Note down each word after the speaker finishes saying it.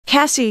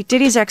Cassie,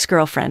 Diddy's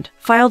ex-girlfriend,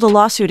 filed a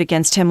lawsuit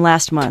against him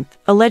last month,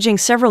 alleging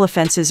several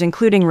offenses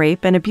including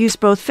rape and abuse,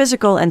 both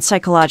physical and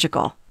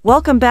psychological.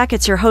 Welcome back,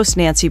 it's your host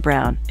Nancy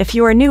Brown. If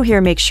you are new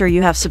here, make sure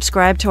you have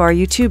subscribed to our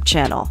YouTube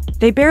channel.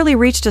 They barely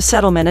reached a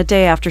settlement a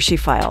day after she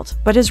filed,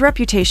 but his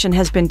reputation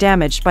has been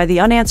damaged by the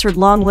unanswered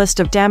long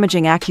list of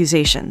damaging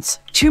accusations.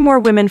 2 more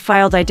women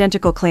filed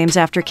identical claims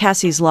after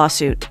Cassie's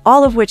lawsuit,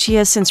 all of which he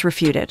has since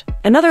refuted.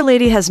 Another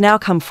lady has now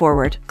come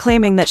forward,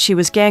 claiming that she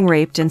was gang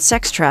raped and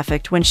sex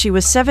trafficked when she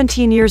was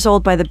 17 years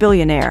old by the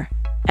billionaire,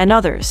 and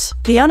others.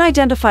 The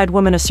unidentified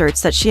woman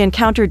asserts that she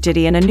encountered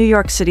Diddy in a New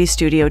York City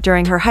studio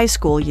during her high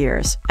school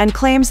years, and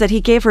claims that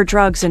he gave her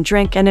drugs and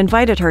drink and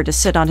invited her to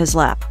sit on his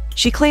lap.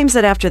 She claims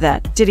that after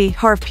that, Diddy,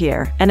 Harv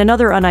Pierre, and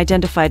another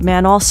unidentified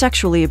man all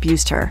sexually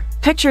abused her.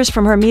 Pictures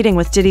from her meeting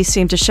with Diddy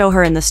seem to show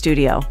her in the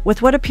studio,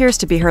 with what appears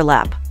to be her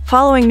lap.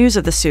 Following news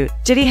of the suit,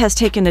 Diddy has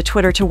taken to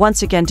Twitter to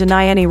once again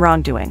deny any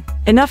wrongdoing.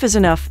 Enough is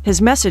enough,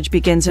 his message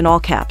begins in all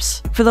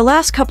caps. For the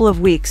last couple of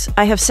weeks,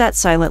 I have sat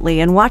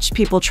silently and watched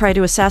people try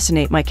to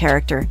assassinate my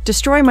character,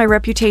 destroy my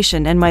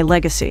reputation and my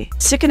legacy.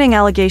 Sickening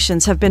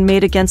allegations have been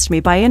made against me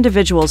by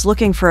individuals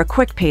looking for a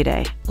quick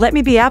payday. Let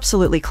me be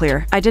absolutely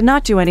clear, I did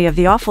not do any of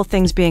the awful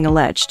things being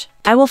alleged.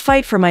 I will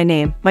fight for my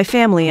name, my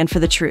family, and for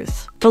the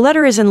truth. The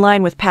letter is in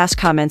line with past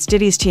comments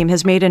Diddy's team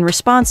has made in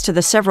response to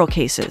the several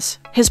cases.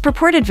 His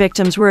purported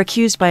victims were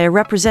accused by a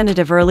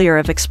representative earlier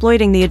of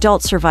exploiting the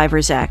Adult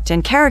Survivors Act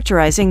and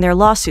characterizing their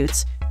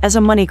lawsuits as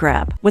a money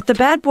grab. With the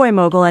bad boy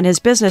mogul and his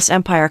business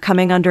empire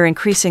coming under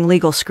increasing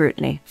legal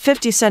scrutiny,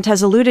 50 Cent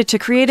has alluded to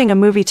creating a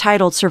movie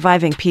titled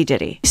Surviving P.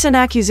 Diddy. Recent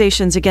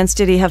accusations against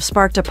Diddy have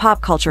sparked a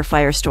pop culture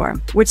firestorm,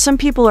 which some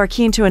people are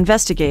keen to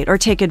investigate or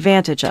take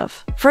advantage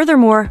of.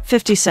 Furthermore,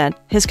 50 Cent,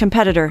 his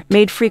competitor,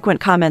 made frequent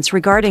comments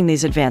regarding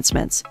these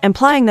advancements,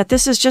 implying that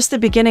this is just the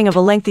beginning of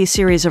a lengthy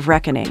series of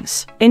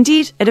reckonings.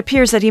 Indeed, it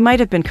appears that he might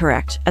have been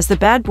correct, as the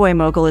bad boy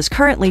mogul is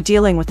currently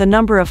dealing with a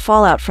number of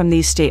fallout from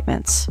these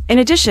statements. In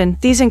addition,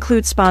 these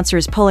include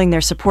sponsors pulling their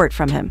support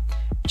from him,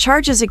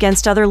 charges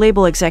against other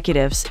label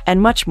executives,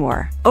 and much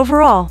more.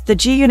 Overall, the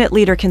G-Unit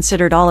leader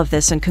considered all of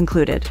this and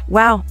concluded,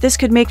 "Wow, this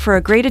could make for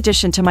a great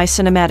addition to my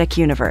cinematic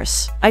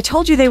universe. I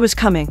told you they was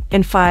coming."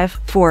 In 5,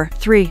 4,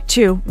 3,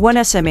 2, 1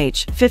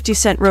 SMH, 50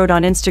 Cent wrote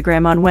on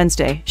Instagram on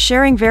Wednesday,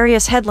 sharing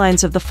various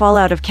headlines of the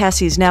fallout of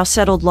Cassie's now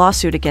settled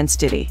lawsuit against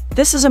Diddy.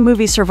 This is a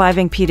movie,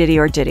 Surviving P. Diddy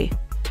or Diddy.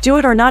 Do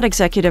It or Not,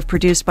 executive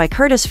produced by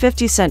Curtis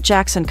 50 Cent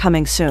Jackson,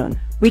 coming soon.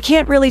 We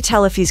can't really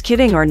tell if he's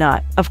kidding or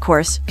not, of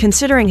course,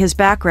 considering his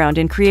background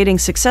in creating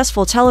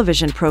successful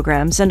television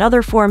programs and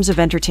other forms of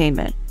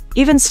entertainment.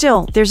 Even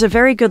still, there's a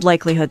very good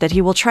likelihood that he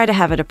will try to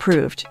have it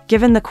approved,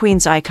 given the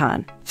Queen's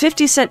icon.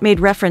 50 Cent made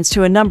reference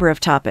to a number of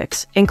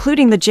topics,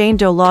 including the Jane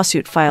Doe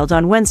lawsuit filed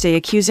on Wednesday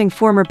accusing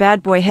former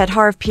bad boy head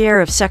Harv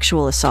Pierre of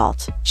sexual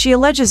assault. She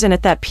alleges in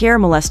it that Pierre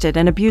molested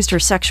and abused her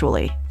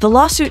sexually. The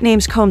lawsuit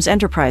names Combs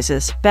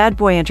Enterprises, Bad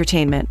Boy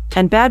Entertainment,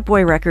 and Bad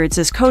Boy Records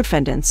as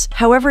co-defendants.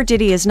 However,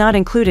 Diddy is not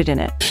included in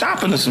it.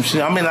 Shopping or some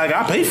shit. I mean, like,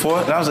 I paid for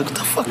it. And I was like, what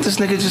the fuck this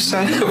nigga just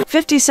say?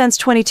 50 Cent's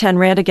 2010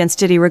 rant against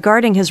Diddy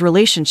regarding his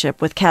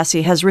relationship with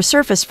Cassie has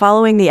resurfaced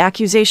following the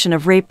accusation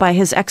of rape by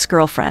his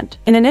ex-girlfriend.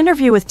 In an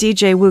interview with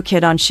DJ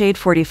ACCUS3R on Shade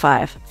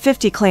 45,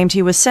 50 claimed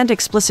he was sent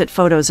explicit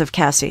photos of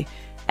Cassie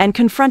and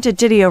confronted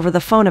Diddy over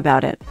the phone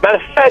about it.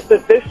 Matter of fact,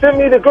 they sent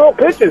me the girl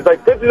pictures,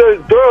 like pictures of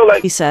this girl,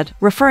 like, he said,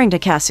 referring to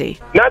Cassie.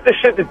 Not the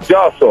shit that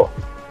y'all saw.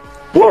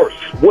 Worse,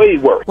 way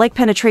worse. Like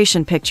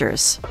penetration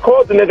pictures. I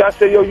called the nigga, I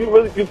said, yo,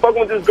 you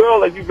fucking with this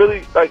girl? Like,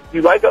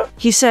 you like her?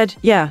 He said,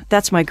 yeah,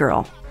 that's my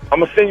girl.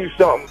 I'm gonna send you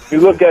something. You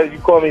look at it, you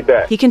call me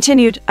back. He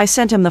continued, I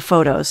sent him the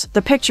photos,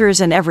 the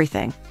pictures, and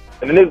everything.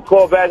 And the nigga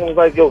called back and was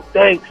like, yo,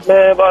 thanks,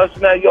 man.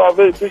 Yo, I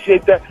really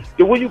appreciate that.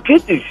 Yo, where you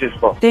get these shit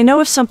from? They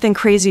know if something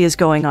crazy is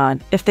going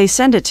on. If they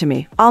send it to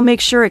me, I'll make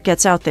sure it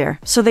gets out there,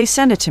 so they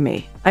send it to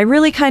me. I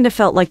really kind of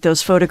felt like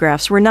those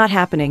photographs were not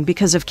happening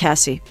because of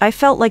Cassie. I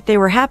felt like they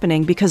were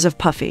happening because of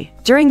Puffy.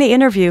 During the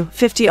interview,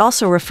 50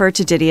 also referred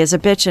to Diddy as a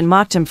bitch and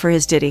mocked him for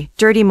his Diddy,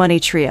 Dirty Money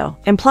trio,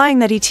 implying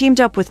that he teamed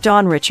up with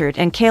Don Richard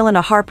and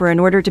Kaylana Harper in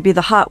order to be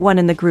the hot one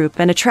in the group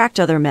and attract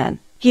other men.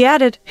 He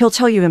added, he'll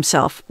tell you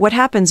himself, what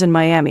happens in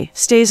Miami,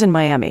 stays in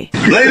Miami.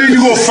 Later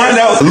you gonna find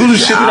out a little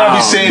shit that I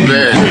be saying,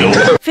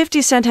 man.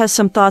 50 Cent has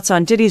some thoughts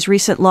on Diddy's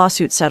recent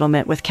lawsuit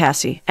settlement with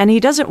Cassie, and he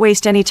doesn't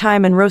waste any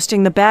time in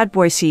roasting the bad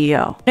boy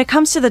CEO. When it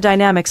comes to the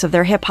dynamics of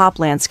their hip-hop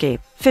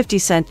landscape, 50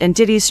 Cent and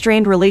Diddy's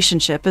strained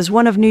relationship is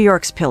one of New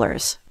York's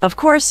pillars. Of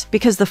course,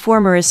 because the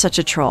former is such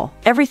a troll,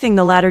 everything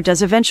the latter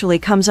does eventually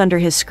comes under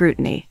his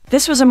scrutiny.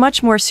 This was a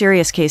much more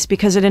serious case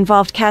because it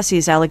involved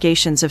Cassie's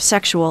allegations of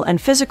sexual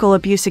and physical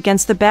abuse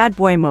against the bad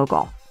boy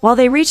mogul. While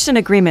they reached an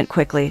agreement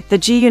quickly, the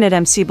G-Unit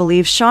MC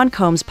believes Sean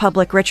Combs'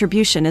 public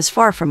retribution is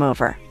far from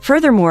over.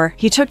 Furthermore,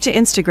 he took to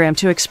Instagram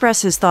to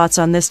express his thoughts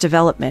on this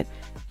development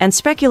and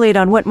speculate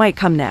on what might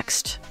come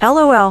next.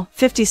 LOL,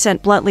 50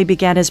 Cent bluntly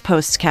began his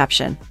post's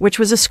caption, which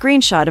was a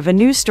screenshot of a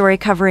news story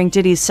covering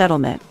Diddy's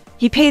settlement.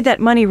 He paid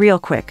that money real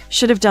quick,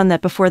 should have done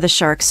that before the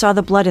sharks saw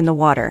the blood in the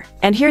water.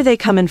 And here they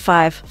come in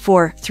 5,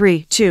 4,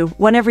 3, 2,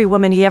 1, every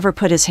woman he ever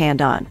put his hand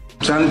on.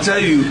 Trying to tell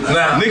you,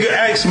 nigga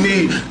asked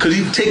me, could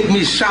he take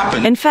me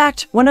shopping? In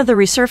fact, one of the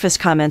resurfaced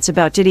comments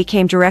about Diddy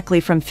came directly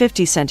from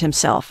 50 Cent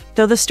himself,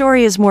 though the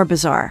story is more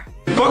bizarre.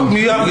 Fuck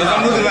me up, because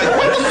I'm looking like,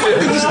 what the fuck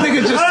is this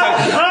nigga just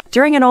like?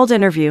 During an old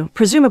interview,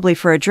 presumably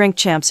for a Drink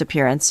Champs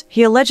appearance,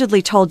 he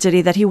allegedly told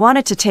Diddy that he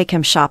wanted to take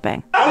him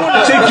shopping. I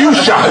want to take you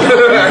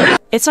shopping.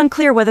 It's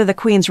unclear whether the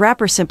Queen's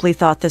rapper simply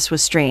thought this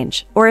was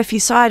strange, or if he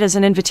saw it as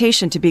an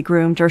invitation to be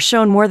groomed or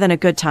shown more than a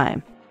good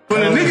time.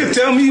 When a nigga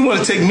tell me you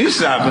want to take me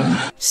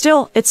shopping.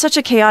 Still, it's such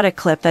a chaotic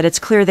clip that it's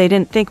clear they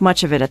didn't think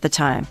much of it at the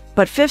time.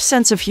 But Fifth's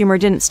sense of humor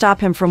didn't stop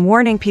him from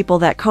warning people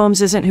that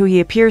Combs isn't who he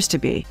appears to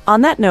be.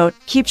 On that note,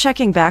 keep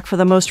checking back for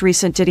the most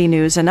recent Diddy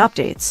news and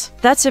updates.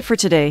 That's it for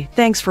today,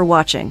 thanks for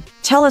watching.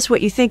 Tell us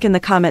what you think in the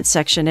comments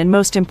section and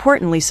most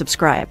importantly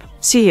subscribe.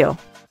 See you.